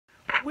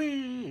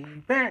We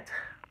back.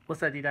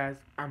 What's up, you guys?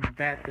 I'm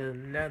back to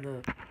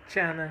another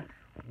channel.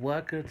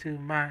 Welcome to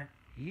my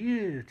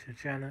YouTube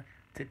channel.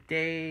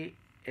 Today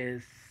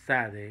is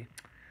Saturday.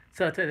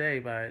 So today,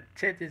 everybody,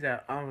 check this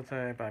out. I'm gonna tell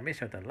everybody, make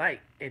sure to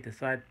like and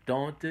subscribe.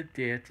 Don't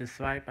dare to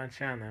subscribe my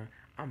channel.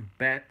 I'm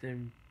back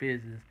in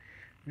business.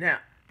 Now,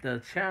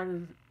 the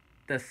channels,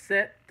 the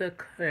set the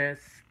class,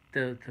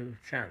 the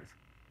channels.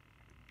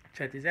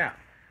 Check this out.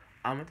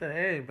 I'm gonna tell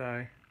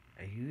everybody,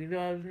 and you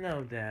guys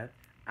know that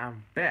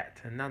I'm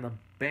back to another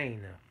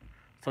banger.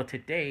 So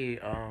today,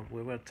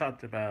 we will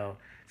talk about.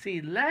 See,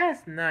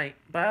 last night,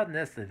 about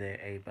yesterday,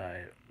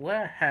 everybody,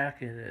 what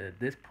happened?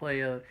 This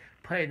player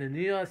played the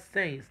New York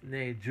Saints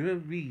named Drew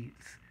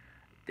Reeves.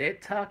 They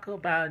talk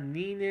about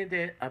needing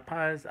the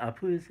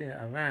opposite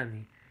around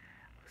me.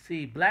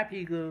 See, black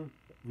people,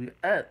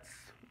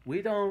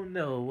 we don't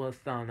know what's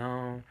going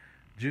on.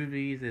 Drew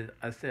Reeves is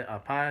I said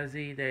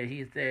apology that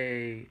he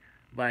said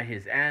by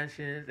his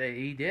actions that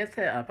he did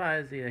say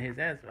apology of his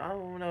actions. I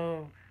don't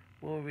know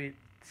what we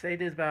say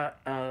this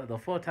about the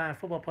full-time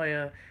football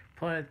player,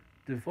 the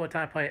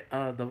full-time player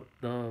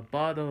the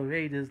Baltimore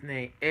Raiders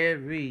named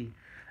Ed Reed.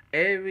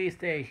 Ed Reed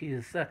said he's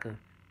a sucker,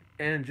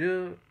 and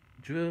Drew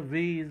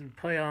Reeves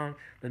play on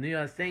the New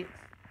York Saints.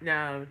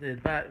 Now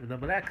the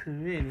black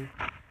community.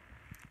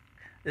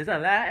 There's a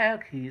lot of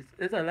alkies.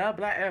 There's a lot of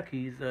black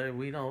alkies.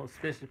 We don't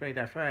participate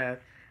that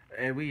fast,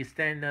 and we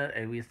stand up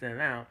and we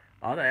stand out.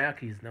 All the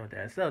alkies know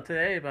that. So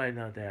today, everybody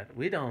knows that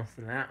we don't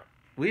stand out.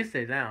 We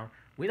sit down.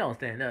 We don't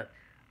stand up.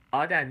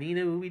 All that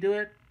needed we do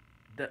it.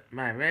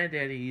 My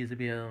granddaddy used to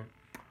be the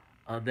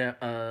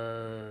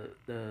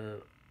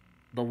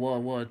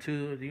World War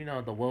II. You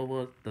know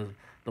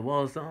the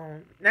war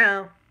zone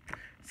now.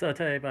 So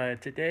tell everybody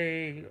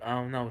today I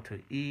don't know what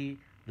to eat.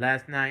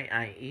 Last night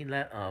I eat.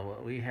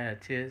 We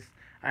had chips.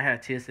 I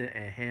had chips and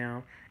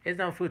ham. It's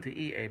no food to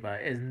eat,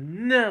 everybody. It's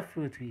no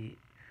food to eat.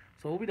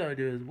 So what we don't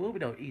do is what we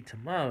don't eat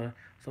tomorrow.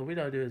 So what we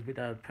don't do is we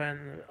don't tell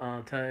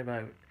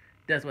everybody.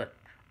 That's what.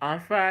 On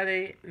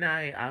Friday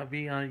night I'll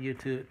be on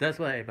YouTube. That's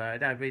what, everybody.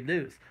 That big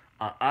news.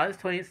 On August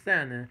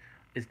 27th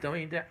is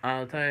doing that.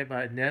 I'll tell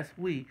everybody next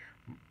week.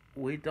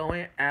 We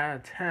going out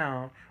of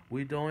town.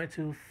 We going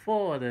to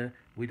Florida.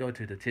 We going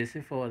to the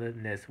Tennessee, Florida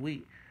next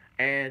week.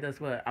 And that's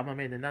what I'm gonna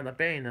make another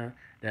banner.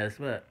 That's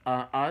what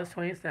August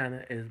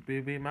 27th is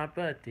be my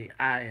birthday.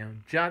 I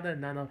am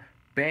Jonathan another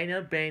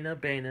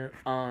banner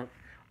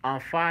on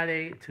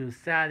Friday to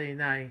Saturday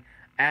night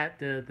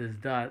after this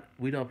dot.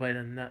 We'll play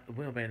another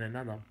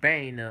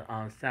banner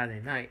on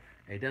Saturday night.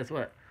 And that's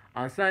what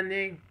on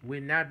Sunday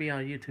we'll not be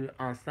on YouTube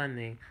on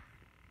Sunday.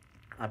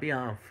 I'll be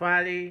on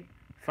Friday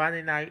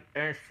night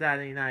and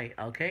Saturday night.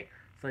 Okay,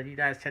 so you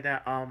guys check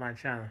out all my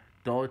channel.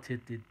 Don't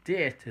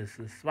dare to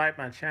subscribe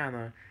my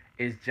channel.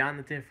 Is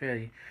Jonathan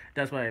Fairey.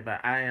 That's what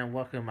I am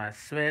working my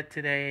sweat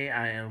today.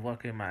 I am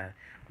working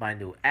my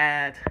new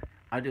ad.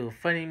 I do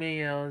funny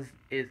videos.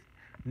 It's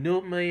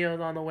new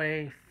videos on the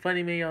way.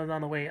 Funny videos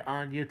on the way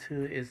on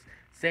YouTube. Is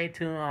stay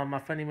tuned on my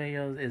funny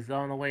videos is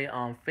on the way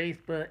on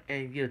Facebook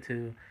and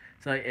YouTube.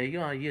 So if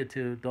you're on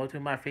YouTube, go to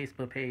my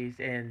Facebook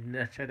page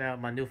and check out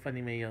my new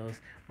funny videos.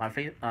 My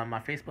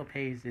Facebook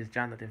page is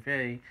Jonathan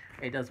Fairey.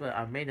 It does what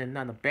I made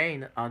another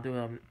bang. I'll do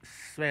a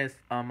stress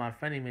on my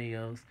funny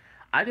videos.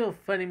 I do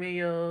funny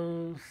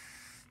videos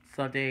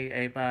someday,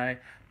 everybody.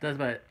 That's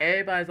what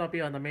everybody's gonna be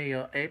on the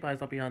video. Everybody's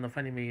gonna be on the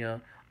funny video.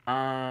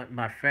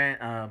 My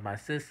friend, my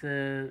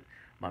sister,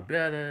 my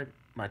brother,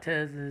 my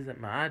cousins,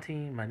 my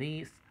auntie, my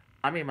niece.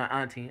 I mean my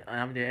auntie.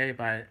 I'm there,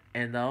 everybody,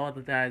 and all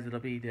the guys that'll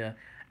be there.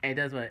 And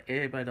that's what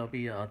everybody will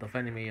be the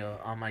funny video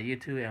on my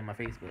YouTube and my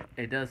Facebook.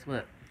 It does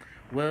what.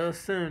 Well,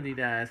 soon, you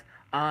guys.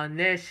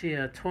 Next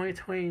year,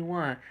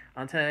 2021,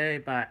 I'll tell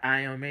everybody I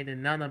am making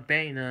another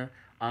banner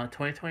on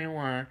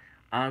 2021.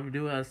 I'm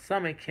doing a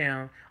summer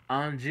camp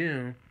on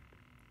June.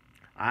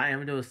 I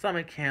am doing a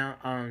summer camp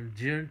on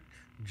June.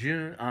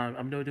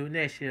 I'm gonna do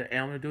next year,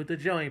 and I'm gonna do the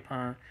joint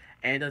pond.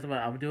 And that's what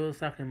I'm doing.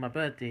 Something my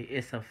birthday.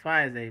 It's a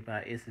Friday,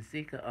 but it's a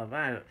secret of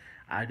it.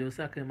 I do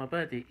something my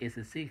birthday. It's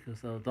a secret,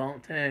 so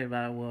don't tell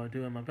everybody what I'm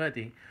doing my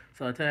birthday.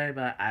 So I tell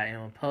everybody I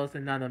am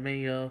posting another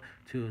video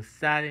to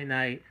Saturday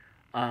night.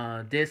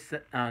 This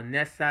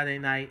next Saturday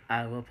night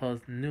I will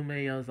post new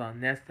videos on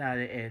next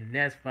Saturday and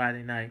next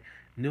Friday night.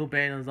 New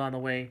banners on the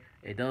way.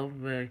 It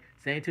don't really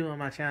stay tuned on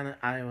my channel.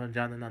 I will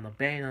drop another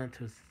banner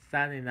to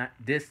Saturday night.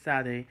 This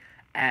Saturday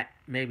at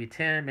maybe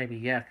 10,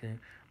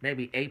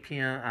 maybe 8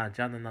 p.m. I'll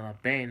drop another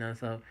banner.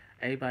 So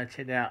everybody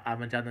check it out. I'm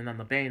gonna drop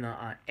another banner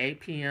on 8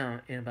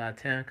 p.m. in about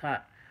 10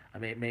 o'clock. I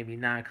mean maybe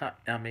 9 o'clock.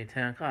 10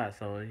 o'clock.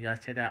 So you guys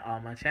check out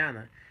on my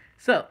channel.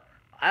 So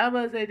I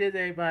will say this,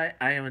 everybody.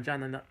 I am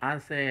Jonathan. I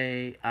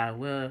say I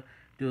will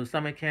do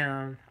summer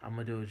camp. I'm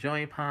gonna do a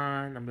joint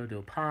pond. I'm gonna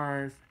do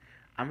ponds.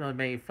 I'm gonna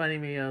make funny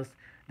videos.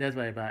 That's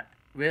what everybody.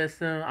 Real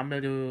soon I'm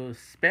gonna do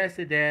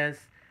special dance.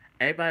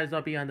 Everybody's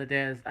gonna be on the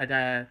dance. I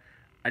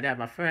got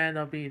my friend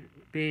will be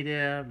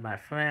there, my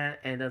friend,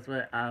 and that's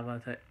what I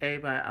want to tell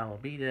everybody. I will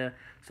be there.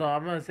 So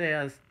I'm gonna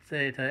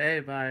say to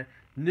everybody,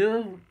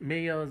 new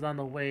videos on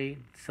the way.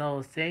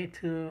 So stay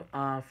tuned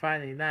on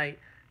Friday night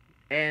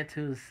and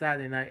to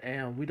Saturday night.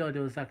 And we don't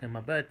do it on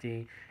my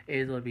birthday.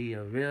 It's gonna be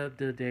a real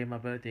good day. My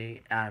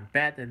birthday. I'm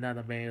back to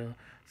another banger.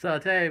 So I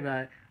tell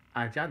everybody,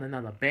 I dropped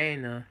another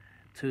banger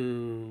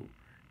to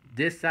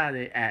this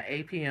Saturday at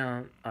 8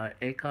 p.m. 8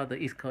 o'clock the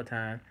East Coast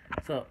time.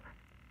 So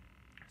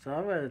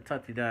I'm gonna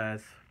talk to you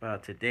guys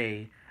about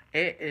today.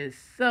 It is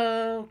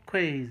so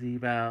crazy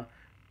about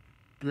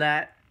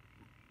black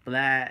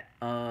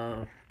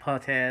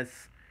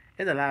protests.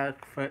 It's a lot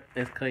of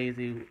it's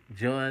crazy.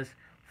 George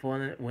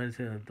Floyd went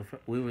to the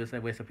we were say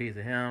rest in peace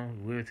to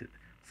him. We were to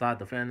start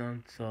defend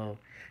him. So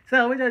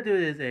we're gonna do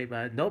this,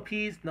 everybody. No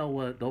peace, no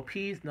what? No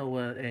peace, no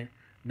what? And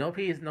no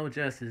peace, no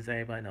justice.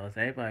 Everybody knows.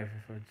 Everybody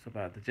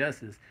about the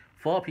justice.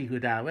 4 people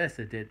died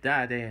arrested. They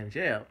died there in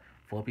jail.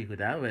 4 people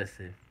died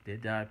arrested. They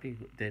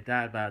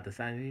died by the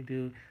sign you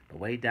do. The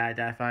way died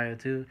fired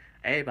too.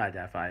 Everybody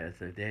died fired.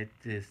 So they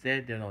just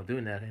said they don't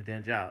do nothing.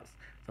 Their jobs.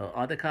 So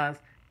other cops,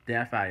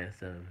 they're fired.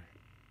 So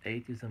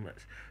thank you so much.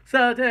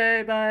 So to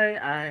everybody,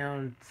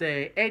 I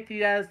say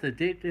 $80 to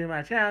dip through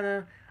my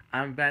channel.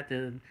 I'm about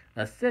to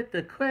set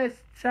the quest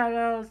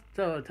shoutouts.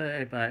 So to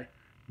everybody,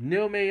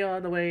 new me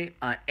all the way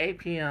at 8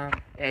 p.m.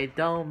 And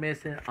don't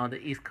miss it on the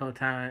East Coast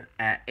time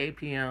at 8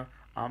 p.m.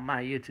 on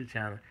my YouTube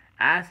channel.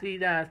 I see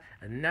that's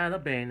another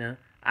banger.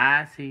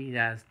 I see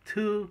that's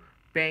 2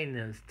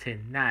 bangers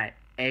tonight,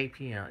 8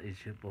 p.m.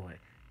 It's your boy,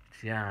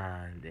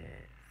 Jonathan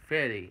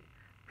Fairey.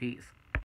 Peace.